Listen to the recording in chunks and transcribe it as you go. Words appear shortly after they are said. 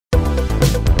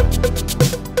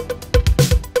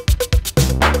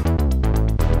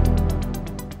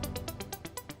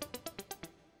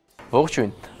Ողջույն,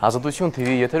 Ազատություն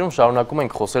TV եթերում շարունակում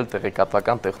ենք խոսել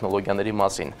տեղեկատվական տեխնոլոգիաների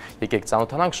մասին։ Եկեք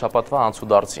ծանոթանանք շաբաթվա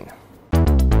անցուդարձին։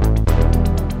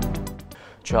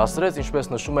 Չհասցրեց, ինչպես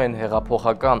նշում էին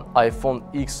հեղափոխական iPhone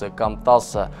X-ը կամ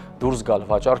 10-ը դուրս գալ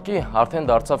վաճառքի, արդեն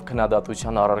դարձավ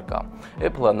քննադատության առարկա։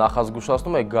 Apple-ը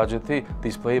նախազգուշացնում է գadget-ի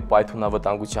դիսպլեյի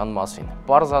պայթյունավտանգության մասին։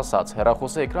 Պարզ ասած,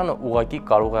 հեռախոսի էկրանը ուղղակի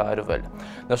կարող է այրվել։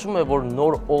 Նշում է, որ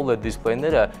նոր OLED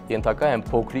դիսպլեյները ենթակա են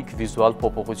փոքրիկ վիզուալ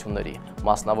փոփոխությունների,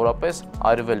 մասնավորապես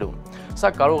այրվելու։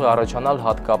 Սա կարող է առաջանալ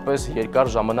հատկապես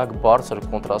երկար ժամանակ բարձր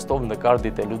կոնտրաստով նկար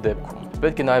դիտելու դեպքում։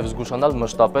 Պետք է նաև զգուշանալ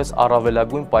մշտապես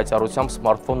առավելագույն պայծառությամբ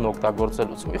սմարթֆոնն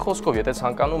օգտագործելուց։ Մի խոսքով, եթե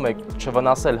ցանկանում եք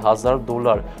չվնասել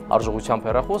 $1000 արժողությամբ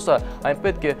հեռախոսը, այն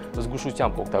պետք է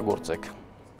զգուշությամբ օգտագործեք։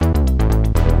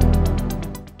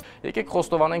 Եկեք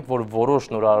խոստովանենք, որ որոշ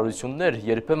նորարարություններ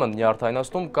երբեմն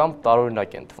նյարդայնացնում կամ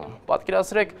տարօրինակ են թվում։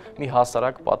 Պատկերացրեք մի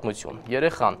հասարակ պատմություն։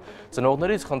 Երեխան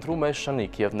ծնողներից խնդրում է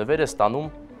շնիկ եւ նվեր է ստանում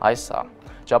այսա։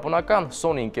 Ճապոնական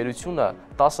Sony ընկերությունը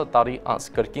 10 տարի անց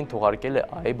կրկին թողարկել է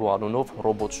Aibo անունով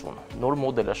ռոբոտ շուն։ Նոր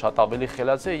մոդելը շատ ավելի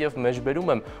խելացի է եւ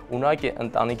մեջբերում եմ ունակ է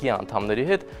ընտանիքի անդամների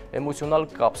հետ էմոցիոնալ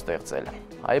կապ ստեղծել։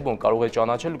 Aibo-ն կարող է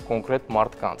ճանաչել կոնկրետ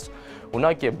մարդկանց։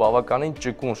 Ունակ է բավականին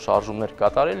ճկուն շարժումներ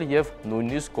կատարել եւ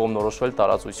նույնիսկ կողմնորոշվել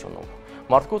տարածությունում։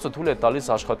 Մարդկոցը թույլ է տալիս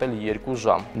աշխատել 2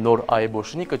 ժամ։ Նոր Aibo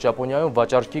շնիկը Ճապոնիայում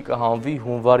վաճառքի կհանվի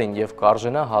հունվարին եւ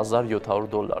կարժենա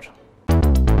 $1700։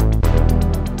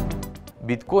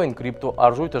 Bitcoin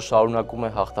կրիպտոարժույթը շարունակում է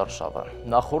հաղթարշավը։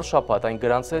 Նախորդ շաբաթ այն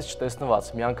գրանցեց չտեսնված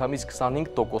միանգամից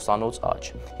 25%-անոց աճ։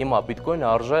 Հիմա Bitcoin-ը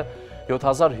արժե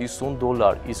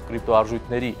 $7050, իսկ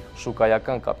կրիպտոարժույթների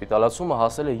շուկայական կապիտալացումը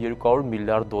հասել է $200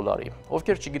 միլիարդ։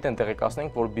 Ովքեր չգիտեն,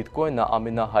 տեղեկացնենք, որ Bitcoin-ը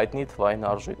ամենահայտնի թվային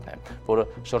արժույթն է, որը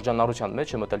շրջանառության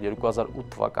մեջ է մտել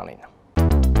 2008 թվականին։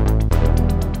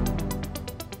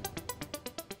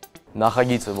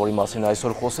 Նախագիծը, որի մասին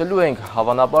այսօր խոսելու ենք,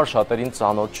 հավանաբար շատերին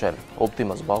ծանոթ չէ։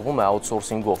 Optym-ը զբաղվում է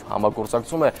outsourcing-ով,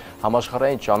 համագործակցում է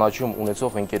համաշխարհային ճանաչում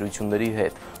ունեցող ընկերությունների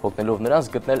հետ, օգնելով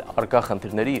նրանց գտնել առկա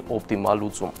խնդիրների օպտիմալ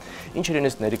լուծում։ Ինչ է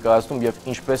իրենից ներկայացնում եւ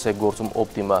ինչպես է գործում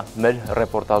Optym-ը, մեր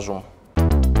ռեպորտաժում։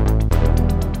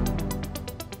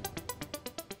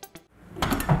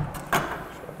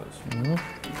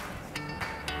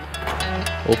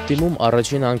 Optym-ում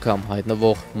առաջին անգամ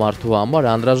հայտնվող մարդու համար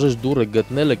անհրաժեշտ դուռը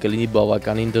գտնելը կլինի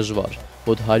բավականին դժվար։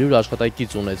 Մոտ 100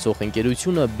 աշխատակից ունեցող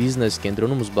ընկերությունը բիզնես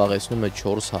կենտրոնում զբաղեցնում է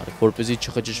 4 հարկ։ Որպեսզի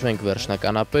չխճճվենք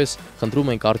վերջնականապես,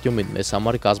 խնդրում ենք Արտյոմին մեզ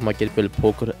համար կազմակերպել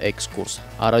փոքր էքսկուրս։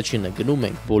 Առաջինը գնում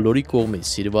ենք բոլորի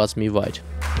կողմից սիրված մի վայր։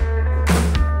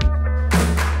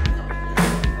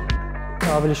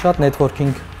 Ավելի շատ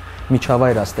networking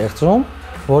միջավայր է ստեղծում,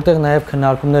 որտեղ նաև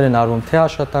քննարկումներ են արվում թե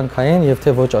աշխատանքային եւ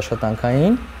թե ոչ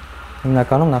աշխատանքային։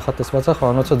 Հիմնականում նախատեսված է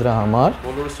խոհանոցը դրա համար։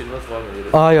 Բոլորը սիրված վայրն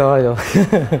է։ Այո։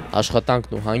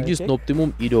 Աշխատանքն ու հանգիստն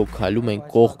Optym-ում իրոք քայլում են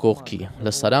կողք կողքի։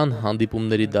 Լսարան,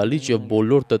 հանդիպումների դալիճ եւ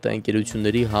բոլոր ՏՏ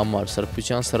ընկերությունների համար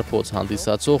սրբության սրբոց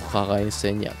հանդիսացող խաղային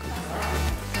սենյակ։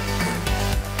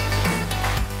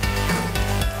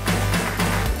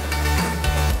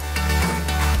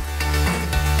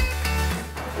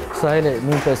 Սա էլ է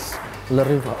նույնպես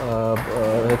լրիվ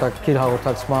հետաքրքիր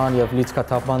հաղորդակցման եւ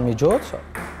լիցքաթափման միջոց,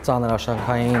 ծանր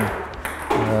աշխատանքային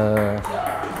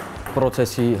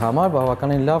պրոցեսի համար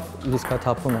բավականին լավ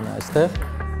լիցքաթափում են այստեղ։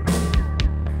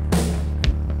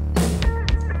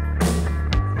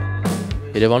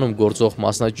 Երևանում գործող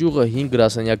մասնաճյուղը 5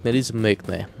 գրասենյակներից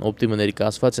մեկն է։ Optym-ը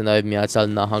ներկայացված է նաև Միացյալ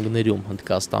Նահանգներում,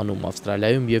 Հնդկաստանում,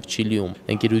 Ավստրալիայում եւ Չիլիում։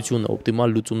 Ընկերությունը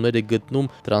օպտիմալ լուծումներ է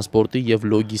գտնում տրանսպորտի եւ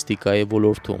լոգիստիկայի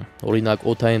ոլորտում։ Օրինակ,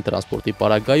 օդային տրանսպորտի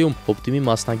պարագայում Optym-ի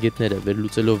մասնագետները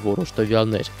վերլուծելով որոշ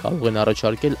տվյալներ կարող են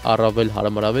առաջարկել առավել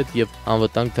հարմարավետ եւ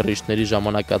անվտանգ թռիչքների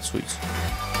ժամանակացույց։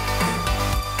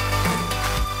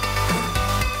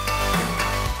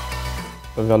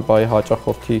 Տվյալ բայի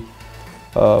հաճախորդի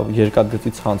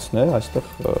երկաթգծի ցանցն է, այստեղ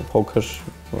փոքր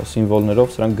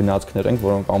սիմվոլներով սրանք գնացքներ են,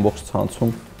 որոնք ամբողջ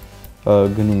ցանցում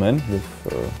գնում են եւ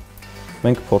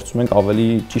մենք փորձում ենք ավելի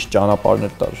ճիշտ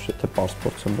ճանապարհներ տալ, եթե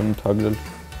պասպորտ եմ բնութագրել։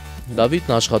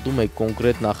 Դավիթն աշխատում է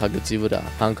կոնկրետ նախագծի վրա։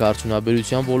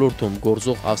 Հանքարդյունաբերության ոլորտում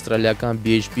գործող ավստրալիական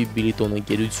BHP Billiton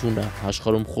ընկերությունը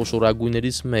աշխարհում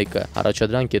խոշորագույններից մեկը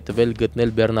առաջադրանք է տվել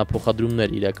գտնել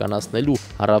բեռնափոխադրումներ իրականացնելու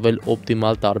առավել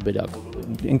օպտիմալ տարբերակ։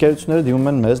 Ընկերությունները դիմում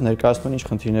են մեզ, ներկայացնում են ինչ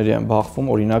խնդիրների են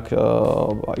բախվում, օրինակ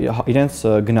իրենց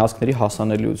գնացքների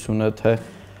հասանելիությունը, թե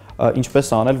ինչպես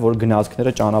անել, որ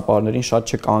գնացքները ճանապարհներին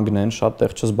շատ չկանգնեն, շատ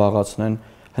տեղ չզբաղացնեն,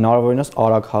 հնարավորինս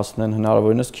արագ հասնեն,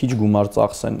 հնարավորինս քիչ գումար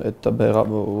ծախսեն այդ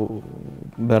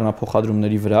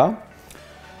բեռնափոխադրումների վրա։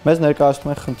 Մեզ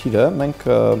ներկայացնում են խնդիրը, մենք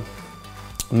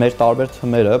մեր տարբեր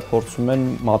թմերը փորձում են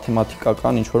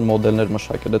մաթեմատիկական ինչ-որ մոդելներ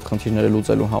մշակել այդ խնդիրները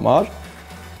լուծելու համար,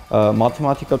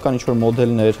 Մաթեմատիկական ինչ-որ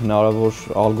մոդելներ, հնարավոր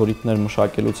ալգորիթմներ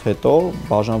մշակելուց հետո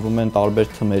բաժանվում են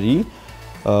տարբեր թմերի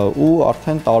ու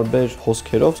արդեն տարբեր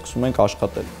հոսքերով սկսում ենք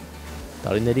աշխատել։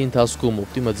 Տարիների ընթացքում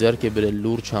Optym-ը ձեռք է բերել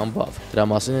լուրջ համբավ, դրա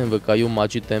մասին են վկայում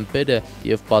աճի տեմպերը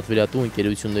և պատվիրատու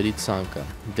ընկերությունների ցանկը։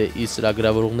 Դե իսկ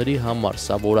ծրագրավորողների համար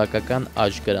սա որակական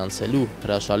աճ գրանցելու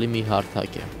հրաշալի մի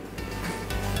հարթակ է։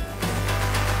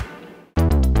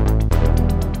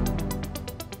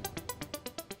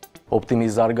 Optym-ի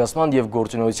զարգացման և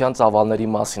գործունեության ծավալների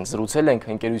մասին զրուցել ենք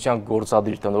ընկերության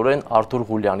գործադիր տնօրեն Արթուր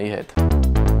Ղուլյանի հետ։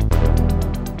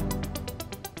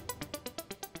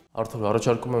 Արթուր,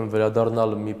 առաջարկում եմ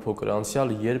վերադառնալ մի փոքր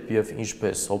անցյալ, երբ և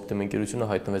ինչպես Optym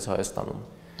ընկերությունը հայտնվեց Հայաստանում։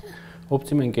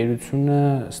 Optym ընկերությունը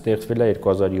ստեղծվել է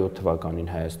 2007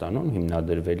 թվականին Հայաստանում,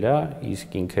 հիմնադրվել է,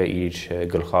 իսկ ինքը իր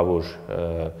գլխավոր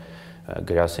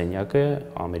գրասենյակը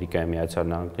Ամերիկայի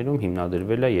Միացյալ Նահանգներում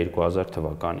հիմնադրվել է 2000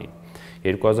 թվականին։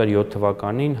 2007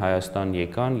 թվականին Հայաստան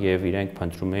եկան և իրենք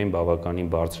փնտրում էին բավականին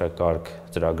բարձրակարգ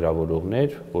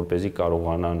ծրագրավորողներ, որպեսզի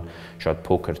կարողանան շատ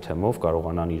փոքր թեմով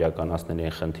կարողանան իրականացնել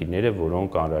այն խնդիրները,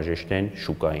 որոնք անհրաժեշտ են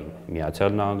շուկային,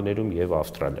 Միացյալ Նահանգներում և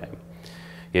Ավստրալիայում։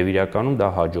 Եվ իրականում դա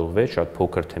հաջողվեց, շատ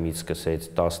փոքր թեմից սկսեց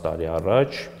 10 տարի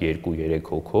առաջ, 2-3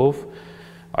 հոգով,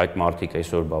 այդ մարդիկ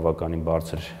այսօր բավականին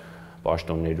բարձր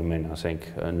պաշտոններում են, ասենք,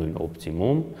 նույն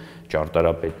Optym-ում,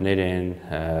 ճարտարապետներ են,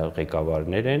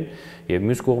 ղեկավարներ են, և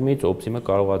մյուս կողմից Optym-ը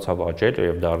կարողացավ աճել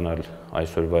և դառնալ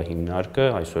այսօրվա հիմնարկը,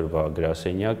 այսօրվա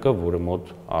գրասենյակը, որը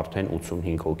մոտ արդեն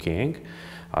 85 հոգի ենք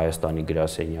Հայաստանի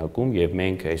գրասենյակում, և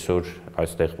մենք այսօր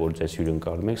այստեղ, որ ձեզ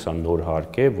հյուրընկալում ենք, սա նոր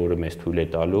հարկ է, որը մեզ թույլ է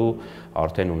տալու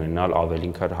արդեն ունենալ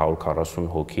ավելին քան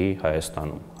 140 հոգի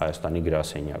Հայաստանում, Հայաստանի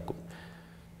գրասենյակում։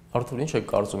 Արթուր, ինչ եք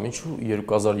կարծում, ինչու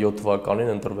 2007 թվականին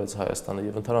ընտրվեց Հայաստանը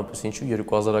և ընդհանրապես ինչու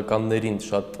 2000-ականներին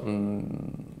շատ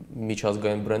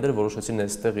միջազգային բրենդերը որոշեցին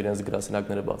այստեղ իրենց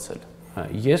գրասենյակները բացել։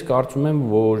 Ես կարծում եմ,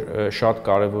 որ շատ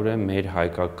կարևոր է մեր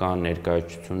հայկական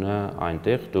ներկայացությունը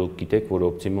այնտեղ, դուք գիտեք, որ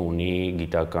Optym-ը ունի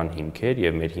գիտական հիմքեր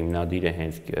և մեր հիմնադիրը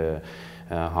հենց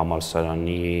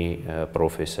համալսարանի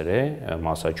պրոֆեսոր է,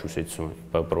 Մասաչուսեթսում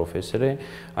պրոֆեսոր է,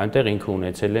 այնտեղ ինքը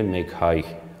ունեցել է մեկ հայ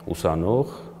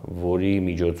ուսանող, որի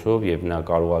միջոցով և նա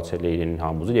կարողացել է իրեն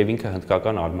համոզել, և ինքը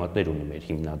հնդկական արմատներ ունի մեր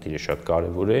հիմնադիրը, շատ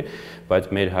կարևոր է, բայց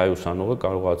մեր հայ ուսանողը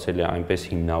կարողացել է այնպես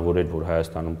հիմնավորել, որ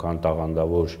Հայաստանում կան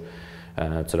տաղանդավոր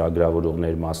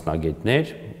ծրագրավորողներ,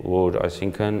 մասնագետներ, որ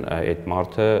այսինքն այդ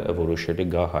մարդը որոշել է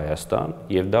գա Հայաստան,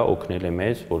 և դա օգնել է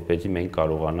մեզ, որպեսզի մենք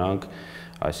կարողանանք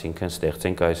այսինքն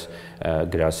ստեղծենք այս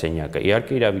գրասենյակը։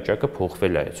 Իհարկե իրավիճակը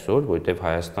փոխվել է այսօր, որովհետև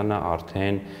Հայաստանը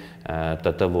արդեն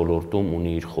ՏՏ ոլորտում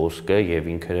ունի իր խոսքը և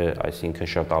ինքը այսինքն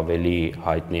շատ ավելի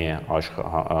հայտնի է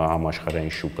համաշխարհային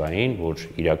շուկային, որ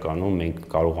իրականում մենք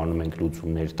կարողանում ենք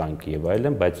լուծումներ տանք և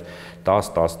այլն, բայց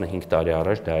 10-15 տարի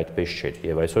առաջ դա այդպես չէր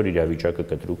և այսօր իրավիճակը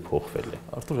կտրուկ փոխվել է։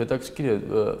 Արթուր, հետաքրքիր է,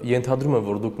 ենթադրում եմ,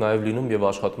 որ դուք նաև լինում և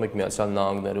աշխատում եք Միացյալ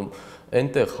Նահանգներում,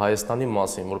 այնտեղ Հայաստանի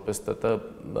մասին, որպես ՏՏ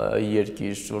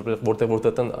երկիր, որտեղ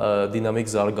ՏՏ-ն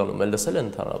դինամիկ զարգանում է, լսել են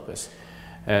ընդհանրապես։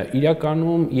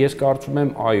 Իրականում ես կարծում եմ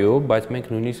այո, բայց մենք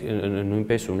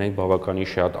նույնպես ունենք բավականին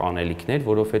շատ անելիքներ,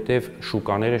 որովհետև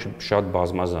շուկաները շատ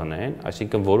բազմազան են,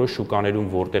 այսինքն որոշ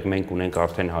շուկաներում, որտեղ մենք ունենք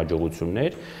արդեն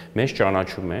հաջողություններ, մեզ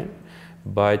ճանաչում են,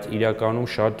 բայց իրականում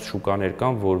շատ շուկաներ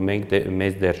կան, որ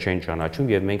մեզ դեռ չեն ճանաչում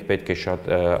և մենք պետք է շատ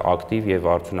ակտիվ և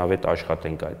արդյունավետ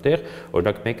աշխատենք այդտեղ,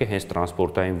 օրինակ մեկը հենց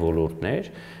տրանսպորտային ոլորտն էր,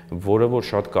 որը որ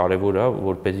շատ կարևոր է,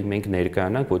 որպեսզի մենք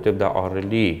ներկայանանք, որտեղ դա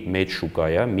ահռելի մեծ շուկա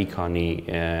է, մի քանի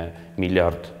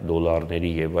միլիարդ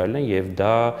դոլարների և այլն, և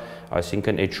դա,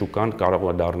 այսինքն այդ շուկան կարող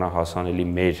է դառնալ հասանելի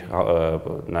մեր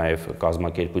նաև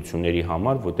կազմակերպությունների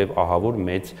համար, որտեղ ահավոր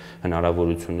մեծ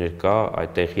հնարավորություններ կա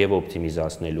այդտեղ և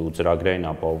օպտիմիզացնելու,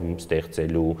 ծրագրային ապահովում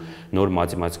ստեղծելու, նոր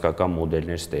մաթեմատիկական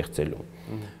մոդելներ ստեղծելու։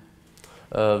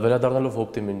 Վերադառնալով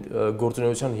Optym-ին,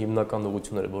 գործունեության հիմնական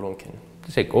ուղղությունները որոնք են։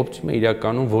 Տեսեք, Optym-ը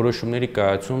իրականում որոշումների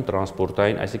կայացում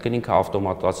տրանսպորտային, այսինքն ինքը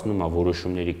ավտոմատացնում է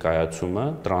որոշումների կայացումը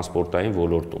տրանսպորտային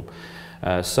ոլորտում։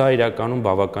 Սա իրականում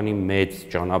բավականին մեծ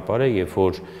ճանապարհ է, երբ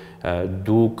որ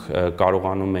դուք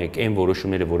կարողանում եք այն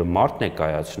որոշումները, որը մարդն է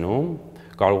կայացնում,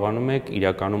 կարողանում եք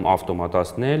իրականում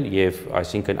ավտոմատացնել և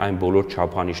այսինքն այն բոլոր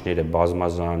չափանիշները,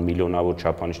 բազմազան, միլիոնավոր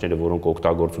չափանիշները, որոնք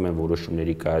օգտագործում են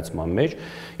որոշումների կայացման մեջ,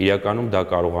 իրականում դա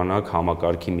կարողանաք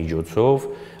համակարգի միջոցով,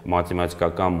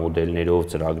 մաթեմատիկական մոդելներով,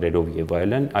 ծրագրերով և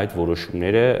այլն այդ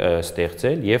որոշումները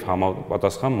ստեղծել և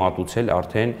համապատասխան մատուցել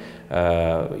արդեն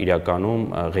իրականում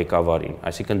ղեկավարին։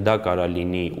 Այսինքն դա կարա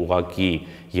լինի ուղղակի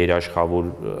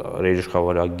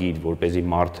երաշխավորագիր, որպեսզի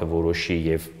մարդը որոշի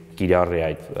և կիրառի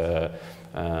այդ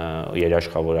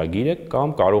երաշխավորագիրը,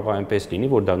 կամ կարող է այնպես լինի,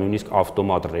 որ դա նույնիսկ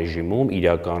ավտոմատ ռեժիմում,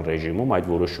 իրական ռեժիմում այդ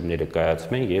որոշումները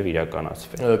կայացվեն եւ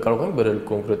իրականացվեն։ Կարող ենք բերել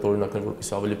կոնկրետ օրինակներ,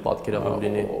 որպեսզի ավելի պատկերավոր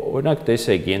լինի։ Օրինակ,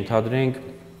 տեսեք, ենթադրենք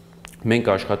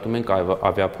մենք աշխատում ենք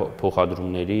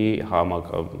ավիափոխադրումների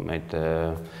այդ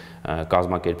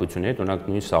կազմակերպություններ, օրինակ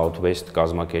նույն Southwest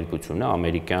կազմակերպությունը,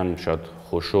 ամերիկյան շատ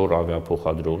խոշոր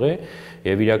ավիափոխադրող է,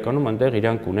 եւ իրականում այնտեղ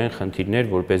իրանք ունեն խնդիրներ,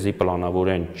 որպեսզի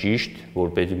պլանավորեն ճիշտ,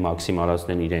 որպեսզի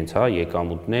մաքսիմալացնեն իրենց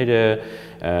եկամուտները,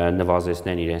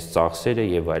 նվազեցնեն իրենց ծախսերը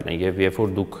եւ այլն։ Եվ երբ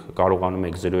որ դուք կարողանում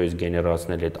եք 0-ից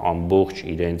գեներացնել այդ ամբողջ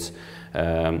իրենց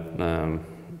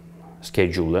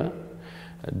schedule-ը,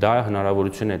 դա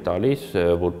հնարավորություն է տալիս,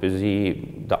 որպեսզի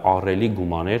դա ահռելի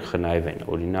գումարներ խնայվեն։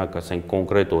 Օրինակ, ասենք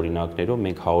կոնկրետ օրինակներով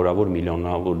մենք հարյուրավոր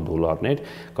միլիոնավոր դոլարներ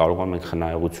կարողանում ենք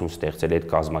խնայողություն ստեղծել այդ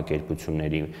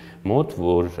կազմակերպությունների մոտ,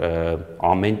 որ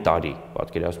ամեն տարի,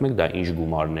 պատկերացնում եք, դա ինչ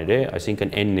գումարներ է,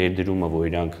 այսինքն այն ներդրումը, որ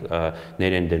իրանք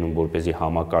ներ են դնում, որպեսզի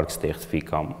համակարգ ստեղծվի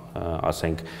կամ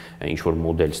ասենք ինչ որ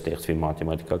մոդել ստեղծվի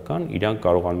մաթեմատիկական, իրանք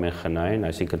կարողանում են խնայեն,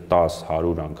 այսինքն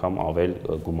 10-100 անգամ ավել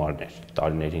գումարներ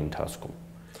տարիների ընթացքում։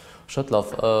 Շատ լավ,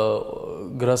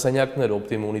 գրասենյակներ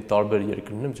Optym ունի տարբեր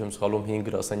երկրներում, չեմ սխալվում 5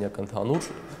 գրասենյակ ընդհանուր։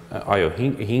 Այո,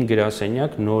 5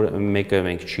 գրասենյակ, նոր մեկը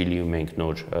մենք Չիլիում ենք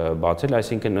նոր բացել,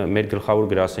 այսինքն մեր գլխավոր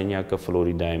գրասենյակը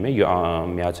Ֆլորիդայում է,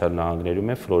 Միացյալ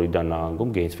Նահանգներում է, Ֆլորիդա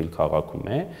նահանգում, Գեյթսվիլ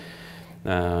քաղաքում է։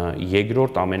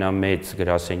 Երկրորդ ամենամեծ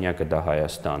գրասենյակը դա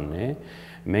Հայաստանն է։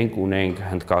 Մենք ունենք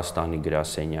Հնդկաստանի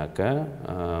գրասենյակը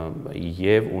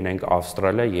եւ ունենք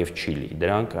Ավստրալիա եւ Չիլի։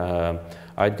 Դրանք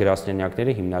այդ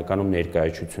գրասենյակները հիմնականում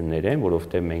ներկայացություններ են,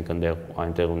 որովհետեւ մենք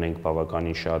այնտեղ ունենք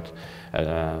բավականին շատ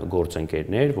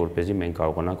գործընկերներ, որպեսզի մենք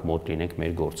կարողանանք մոտ լինենք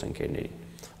մեր գործընկերներին։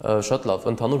 Շատ լավ,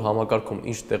 ընդհանուր համակարգում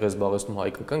ինչ տեղ է զբաղեցնում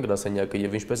հայկական գրասենյակը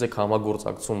եւ ինչպես է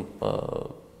համագործակցում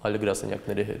այլ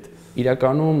գրասենյակների հետ։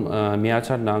 Իրականում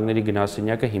Միացյալ Նահանգների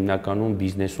գրասենյակը հիմնականում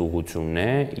բիզնես ուղղությունն է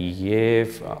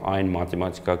եւ այն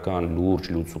մաթեմատիկական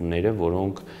լուրջ լուծումները,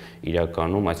 որոնք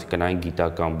իրականում, այսինքն այն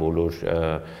գիտական բոլոր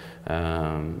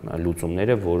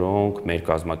լուծումները, որոնք մեր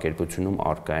կազմակերպությունում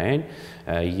առկա են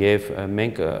եւ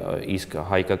մենք իսկ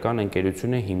հայկական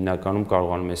ընկերությունը հիմնականում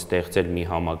կարողանում է ստեղծել մի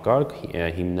համակարգ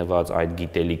հիմնված այդ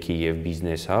գիտելիքի եւ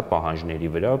բիզնես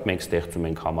պահանջների վրա, մենք ստեղծում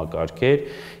ենք համակարգեր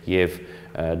եւ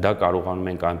դա կարողանում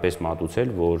ենք այնպես մատուցել,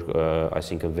 որ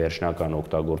այսինքն վերջնական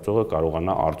օգտագործողը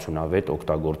կարողանա արդյունավետ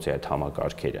օգտագործել այդ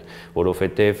համակարգերը,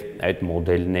 որովհետեւ այդ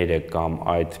մոդելները կամ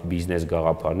այդ բիզնես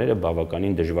գաղափարները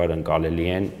բավականին դժվար ընկալելի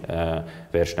են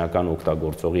վերջնական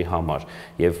օգտագործողի համար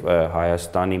եւ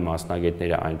Հայաստանի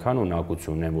մասնագետները այնքան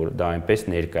ունակություն ունեն, որ դա այնպես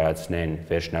ներկայացնեն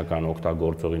վերջնական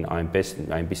օգտագործողին,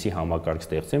 այնպիսի համակարգ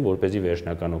ստեղծեն, որպեսզի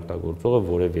վերջնական օգտագործողը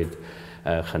որևէ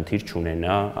խնդիր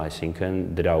չունենա, այսինքն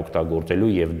դրա օգտագործելու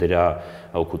եւ դրա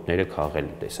օգուտները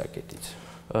քաղելու տեսակետից։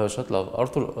 Շատ լավ,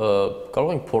 Արթուր,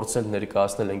 կարող ենք փորձել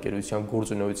ներկայացնել ընկերության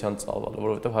գործունեության ծավալը,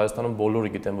 որովհետեւ Հայաստանում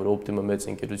բոլորը գիտեն, որ Optym-ը մեծ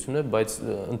ընկերություն է, բայց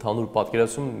ընդհանուր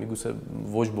պատկերացում միգուցե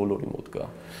ոչ բոլորի մոտ կա։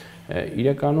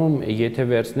 Իրականում, եթե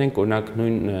վերցնենք, օրինակ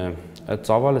նույն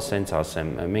ծավալը սենց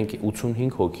ասեմ, մենք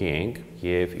 85 հոգի ենք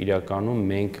եւ իրականում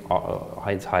մենք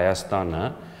Հայաստանը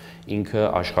ինքը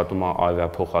աշխատում է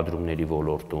ավիափոխադրումների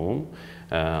ոլորտում,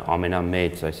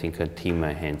 ամենամեծ, այսինքն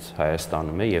թիմը հենց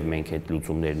Հայաստանում է եւ մենք այդ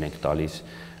լուծումներն ենք տալիս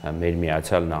մեր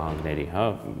Միացյալ Նահանգների,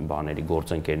 բաների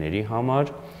գործընկերների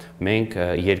համար, մենք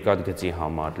երկաթգծի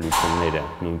համար լուծումները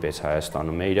նույնպես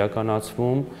Հայաստանում է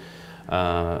իրականացվում,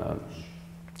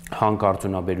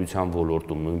 հանքարդյունաբերության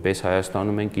ոլորտում նույնպես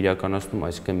Հայաստանում ենք իրականացնում,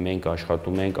 այսինքն մենք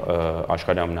աշխատում ենք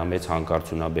աշխարհի ամենամեծ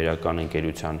հանքարդյունաբերական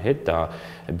ընկերության հետ, դա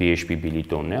BHP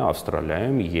Billiton է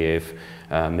Ավստրալիայում եւ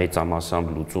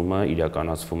մեծամասամբ լուծումը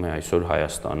իրականացվում է այսօր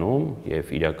Հայաստանում եւ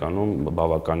իրականում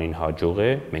բավականին հաջող է,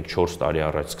 մենք 4 տարի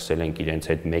առաջ սկսել ենք իրենց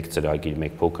հետ մեկ ծրագիր,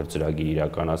 մեկ փոքր ծրագիր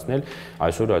իրականացնել,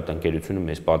 այսօր այդ ընկերությունը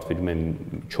մեզ պատվիրում է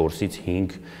 4-ից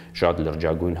 5 շատ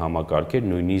լրջագույն համակարգեր,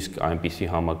 նույնիսկ այնպիսի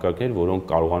համակարգեր, որոնք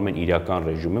կարողանում են իրական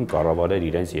ռեժիմում կառավարել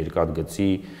իրենց երկաթգծի,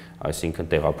 այսինքն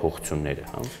տեղափոխությունները,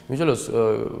 Միջելոս,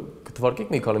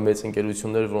 կթվարկեք մի քանի մեծ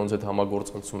ընկերություններ, որոնց հետ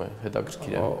համագործակցում է,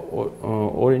 հետաքրքիր է։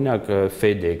 Օրինակ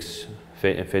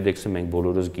FedEx-ը մենք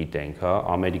բոլորս գիտենք,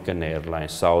 American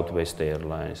Airlines, Southwest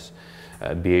Airlines,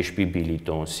 BHP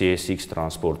Billiton, CSX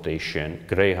Transportation,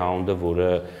 Greyhound-ը, որը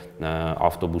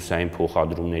ավտոբուսային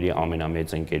փոխադրումների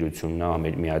ամենամեծ ընկերությունն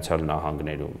է Միացյալ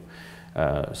Նահանգներում։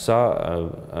 Սա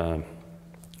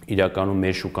իրականում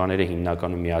մեր շուկաները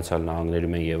հիմնականում Միացյալ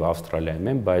Նահանգներում են եւ Ավստրալիայում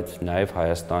են, բայց նաեւ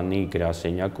Հայաստանի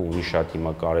գրասենյակը ունի շատ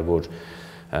հիմա կարեւոր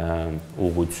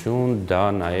ուղղություն, դա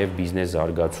նաեւ բիզնես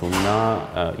զարգացումն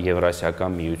է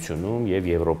Եվրասիական միությունում եւ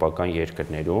եվրոպական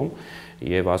երկրներում։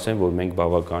 եւ ասեմ, որ մենք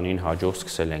բավականին հաջող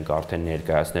սկսել ենք արդեն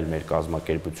ներկայացնել մեր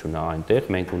կազմակերպությունը այնտեղ,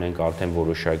 մենք ունենք արդեն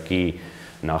որոշակի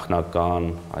նախնական,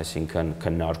 այսինքն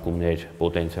քննարկումներ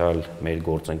պոտենցիալ մեր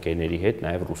գործընկերների հետ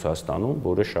նաեւ Ռուսաստանում,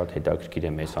 որը շատ հետաքրքիր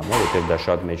է մեզ համար, որովհետեւ դա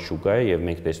շատ մեծ շուկա է եւ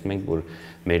մենք տեսնում ենք, որ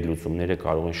մեր լուծումները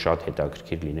կարող են շատ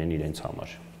հետաքրքիր լինեն իրենց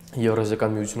համար։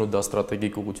 Եվրասիական միությունը դա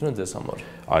ստրատեգիկ ուղղություն է ձեզ համար։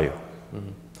 Այո։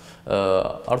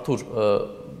 Արթուր,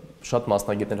 շատ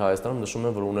մասնագետներ Հայաստանում նշում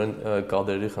են, որ ունեն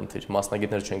կադրերի խնդիր,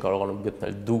 մասնագետներ չեն կարողանում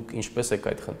գտնել, դուք ինչպես եք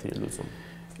այդ խնդիրը լուծում։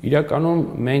 Իրականում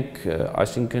մենք,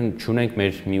 այսինքն չունենք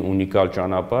մեր մի ունիկալ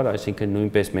ճանապարհ, այսինքն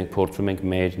նույնպես մենք փորձում ենք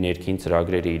մեր ներքին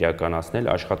ծրագրերը իրականացնել,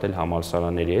 աշխատել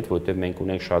համալսարանների հետ, որտեղ մենք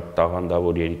ունենք շատ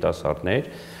տաղանդավոր երիտասարդներ,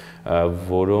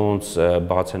 որոնց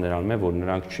բացը նրանում է, որ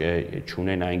նրանք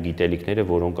չունեն այն գիտելիքները,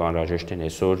 որոնք անհրաժեշտ են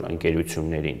այսօր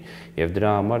ընկերություններին։ Եվ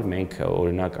դրա համար մենք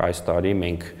օրինակ այս տարի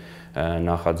մենք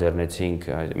նախաձեռնեցինք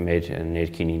մեր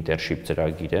ներքին ինտերնշիփ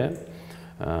ծրագիրը,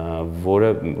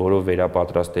 որով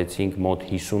վերապատրաստեցինք մոտ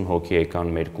 50 հոգի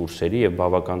եկան մեր կուրսերի եւ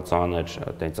բավական ծանր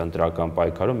այդպես ընտրական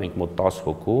պայքարով մենք մոտ 10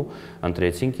 հոգու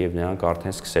ընտրեցինք եւ նրանք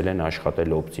արդեն սկսել են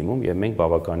աշխատել Optym-ում եւ մենք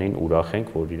բավականին ուրախ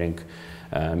ենք, որ իրենք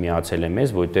միացել են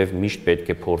մեզ, որտեղ միշտ պետք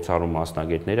է փորձառու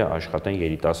մասնագետները աշխատեն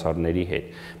երիտասարդների հետ,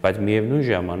 բայց միևնույն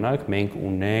ժամանակ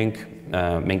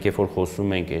մենք երբ որ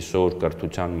խոսում ենք այսօր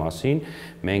կրթության մասին,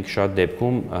 մենք շատ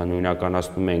դեպքում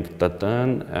նույնականացնում ենք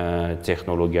ՏՏ-ն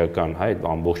տեխնոլոգիական, այդ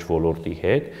ամբողջ ոլորտի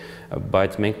հետ,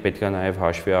 բայց մենք պետք է նաև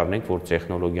հաշվի առնենք, որ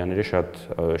տեխնոլոգիաները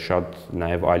շատ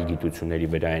նաև այլ գիտությունների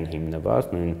վրա են հիմնված,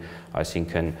 նույն,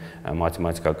 այսինքն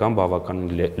մաթեմատիկական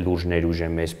բավականին լուրջ ներուժ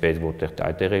է մեզ պետք, որտեղ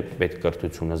այդտեղ է պետք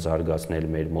կրթությունը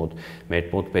զարգացնել մեր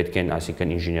մոտ պետք են,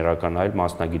 այսինքն ինժեներական այլ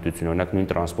մասնագիտություն, օրինակ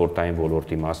նույն տրանսպորտային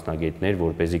ոլորտի մասնագետներ,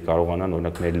 որպեսզի կարողանան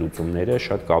օրինակ մեր լուծումները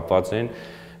շատ կապված են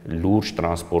լուրջ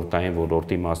տրանսպորտային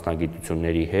ոլորտի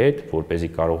մասնագիտությունների հետ, որպեսզի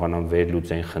կարողանան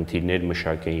վերլուծեն խնդիրներ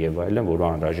մշակեն եւ այլն, որը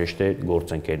անհրաժեշտ է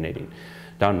գործընկերներին։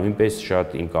 Դա նույնպես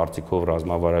շատ իմ կարծիքով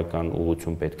ռազմավարական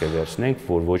ուղղություն պետք է վերցնենք,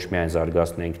 որ ոչ միայն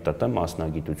զարգացնենք ՏՏ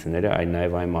մասնագիտությունները, այլ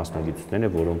նաեւ այն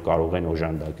մասնագիտությունները, որոնք կարող են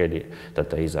օժանդակել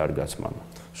ՏՏ-ի զարգացմանը։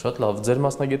 Շատ լավ, ձեր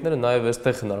մասնագետները նաև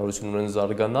այստեղ հնարավորություն ունեն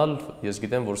զարգանալ, ես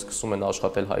գիտեմ, որ սկսում են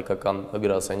աշխատել հայկական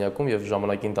գրասենյակում եւ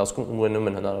ժամանակի ընթացքում ունենում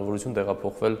են հնարավորություն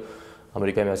տեղափոխվել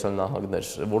Ամերիկայի Միացյալ Նահանգներ,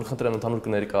 որ խնդրեմ ընդհանուր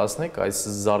կներկայացնեք այս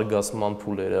զարգացման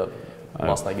փուլերը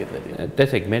մասնագետներին։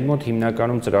 Տեսեք, մեր մոտ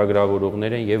հիմնականում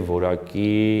ծրագրավորողներ են եւ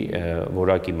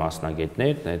որակի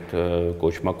մասնագետներ, այդ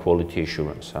կոչվում է quality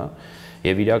assurance, հա։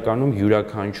 Եվ իրականում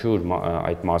յուրաքանչյուր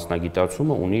այդ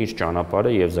մասնագիտացումը ունի իր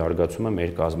ճանապարհը եւ զարգացումը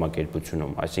մեր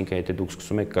կազմակերպությունում։ Այսինքն, եթե դուք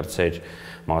սկսում եք կրծեր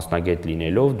մասնագետ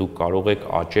լինելով, դուք կարող եք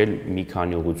աճել մի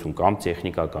քանի ուղղություն, կամ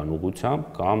տեխնիկական ուղղությամբ,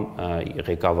 կամ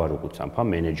ղեկավար ուղղությամբ, հա,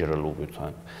 մենեջերալ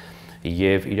ուղղությամբ։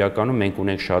 Եվ իրականում մենք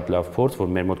ունենք շատ լավ փորձ, որ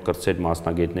մեր մոտ կրծեր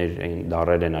մասնագետներ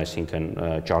դարել են, այսինքն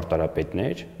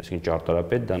ճարտարապետներ, այսինքն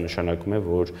ճարտարապետ դա նշանակում է,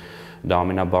 որ դա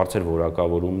ամենաբարձր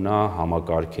որակավորումն է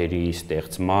համակարգերի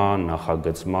ստեղծման,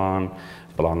 նախագծման,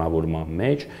 պլանավորման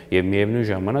մեջ եւ միևնույն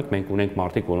ժամանակ մենք ունենք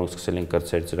մարդիկ, որոնք սկսել են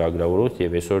կրծեր ծրագրավորող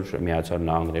եւ այսօր Միացյալ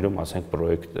Նահանգներում, ասենք,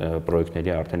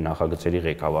 պրոյեկտների արդեն նախագծերի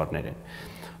ղեկավարներ են։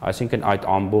 Այսինքն այդ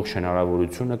ամբողջ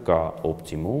հնարավորությունը կա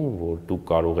Optym-ում, որ դուք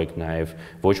կարող եք նաև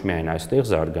ոչ միայն այստեղ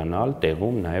զարգանալ,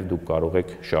 տեղում, նաև դուք կարող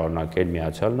եք շարունակել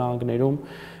Միացյալ Նահանգներում,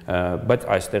 բայց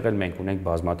այստեղ էլ մենք ունենք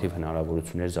բազմաթիվ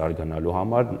հնարավորություններ զարգանալու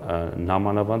համար,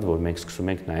 նամանավանդ, որ մենք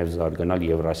սկսում ենք նաև զարգանալ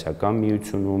Եվրասիական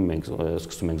միությունում, մենք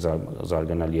սկսում ենք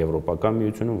զարգանալ Եվրոպական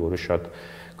միությունում, որը շատ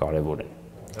կարևոր են։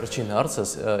 Վերջին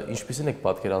հարցս, ինչպիսին եք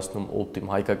պատկերացնում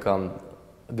Optym հայկական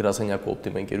գրասենյակ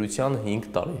Optym ընկերության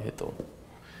 5 տարի հետո։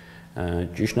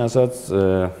 Ճիշտն ասած,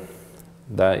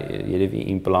 դա երևի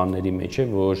իմ պլանների մեջ է,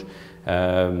 որ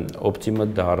Optym-ը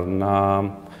դառնա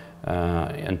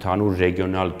ընդհանուր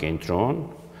ռեգիոնալ կենտրոն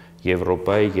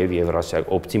Եվրոպայի եւ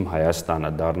Optym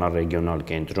Հայաստանը դառնա ռեգիոնալ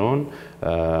կենտրոն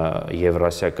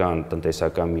Եվրասիական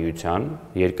տնտեսական միության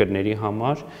երկրների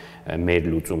համար, մեր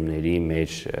լուծումների,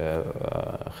 մեր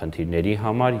խնդիրների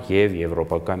համար եւ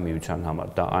Եվրոպական միության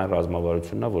համար։ Դա այն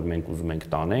ռազմավարությունն է, որ մենք ուզում ենք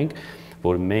տանենք,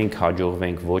 որ մենք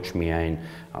հաջողվենք ոչ միայն,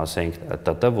 ասենք,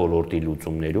 ՏՏ ոլորտի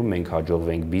լուծումներում, մենք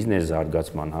հաջողվենք բիզնես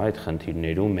զարգացման այդ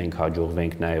խնդիրներում, մենք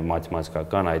հաջողվենք նաև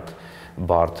մաթեմատիկական այդ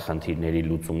բարդ խնդիրների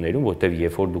լուծումներում, որտեղ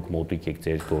երբ որ դուք մոտիկ եք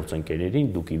ձեր գործընկերներին,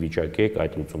 դուք ի վիճակի եք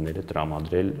այդ լուծումները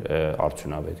տրամադրել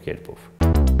արդյունավետ կերպով։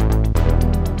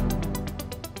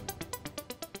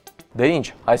 Դե ինչ,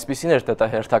 այսպիսին էր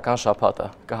ՏՏ հերթական շաբաթը,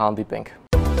 կհանդիպենք։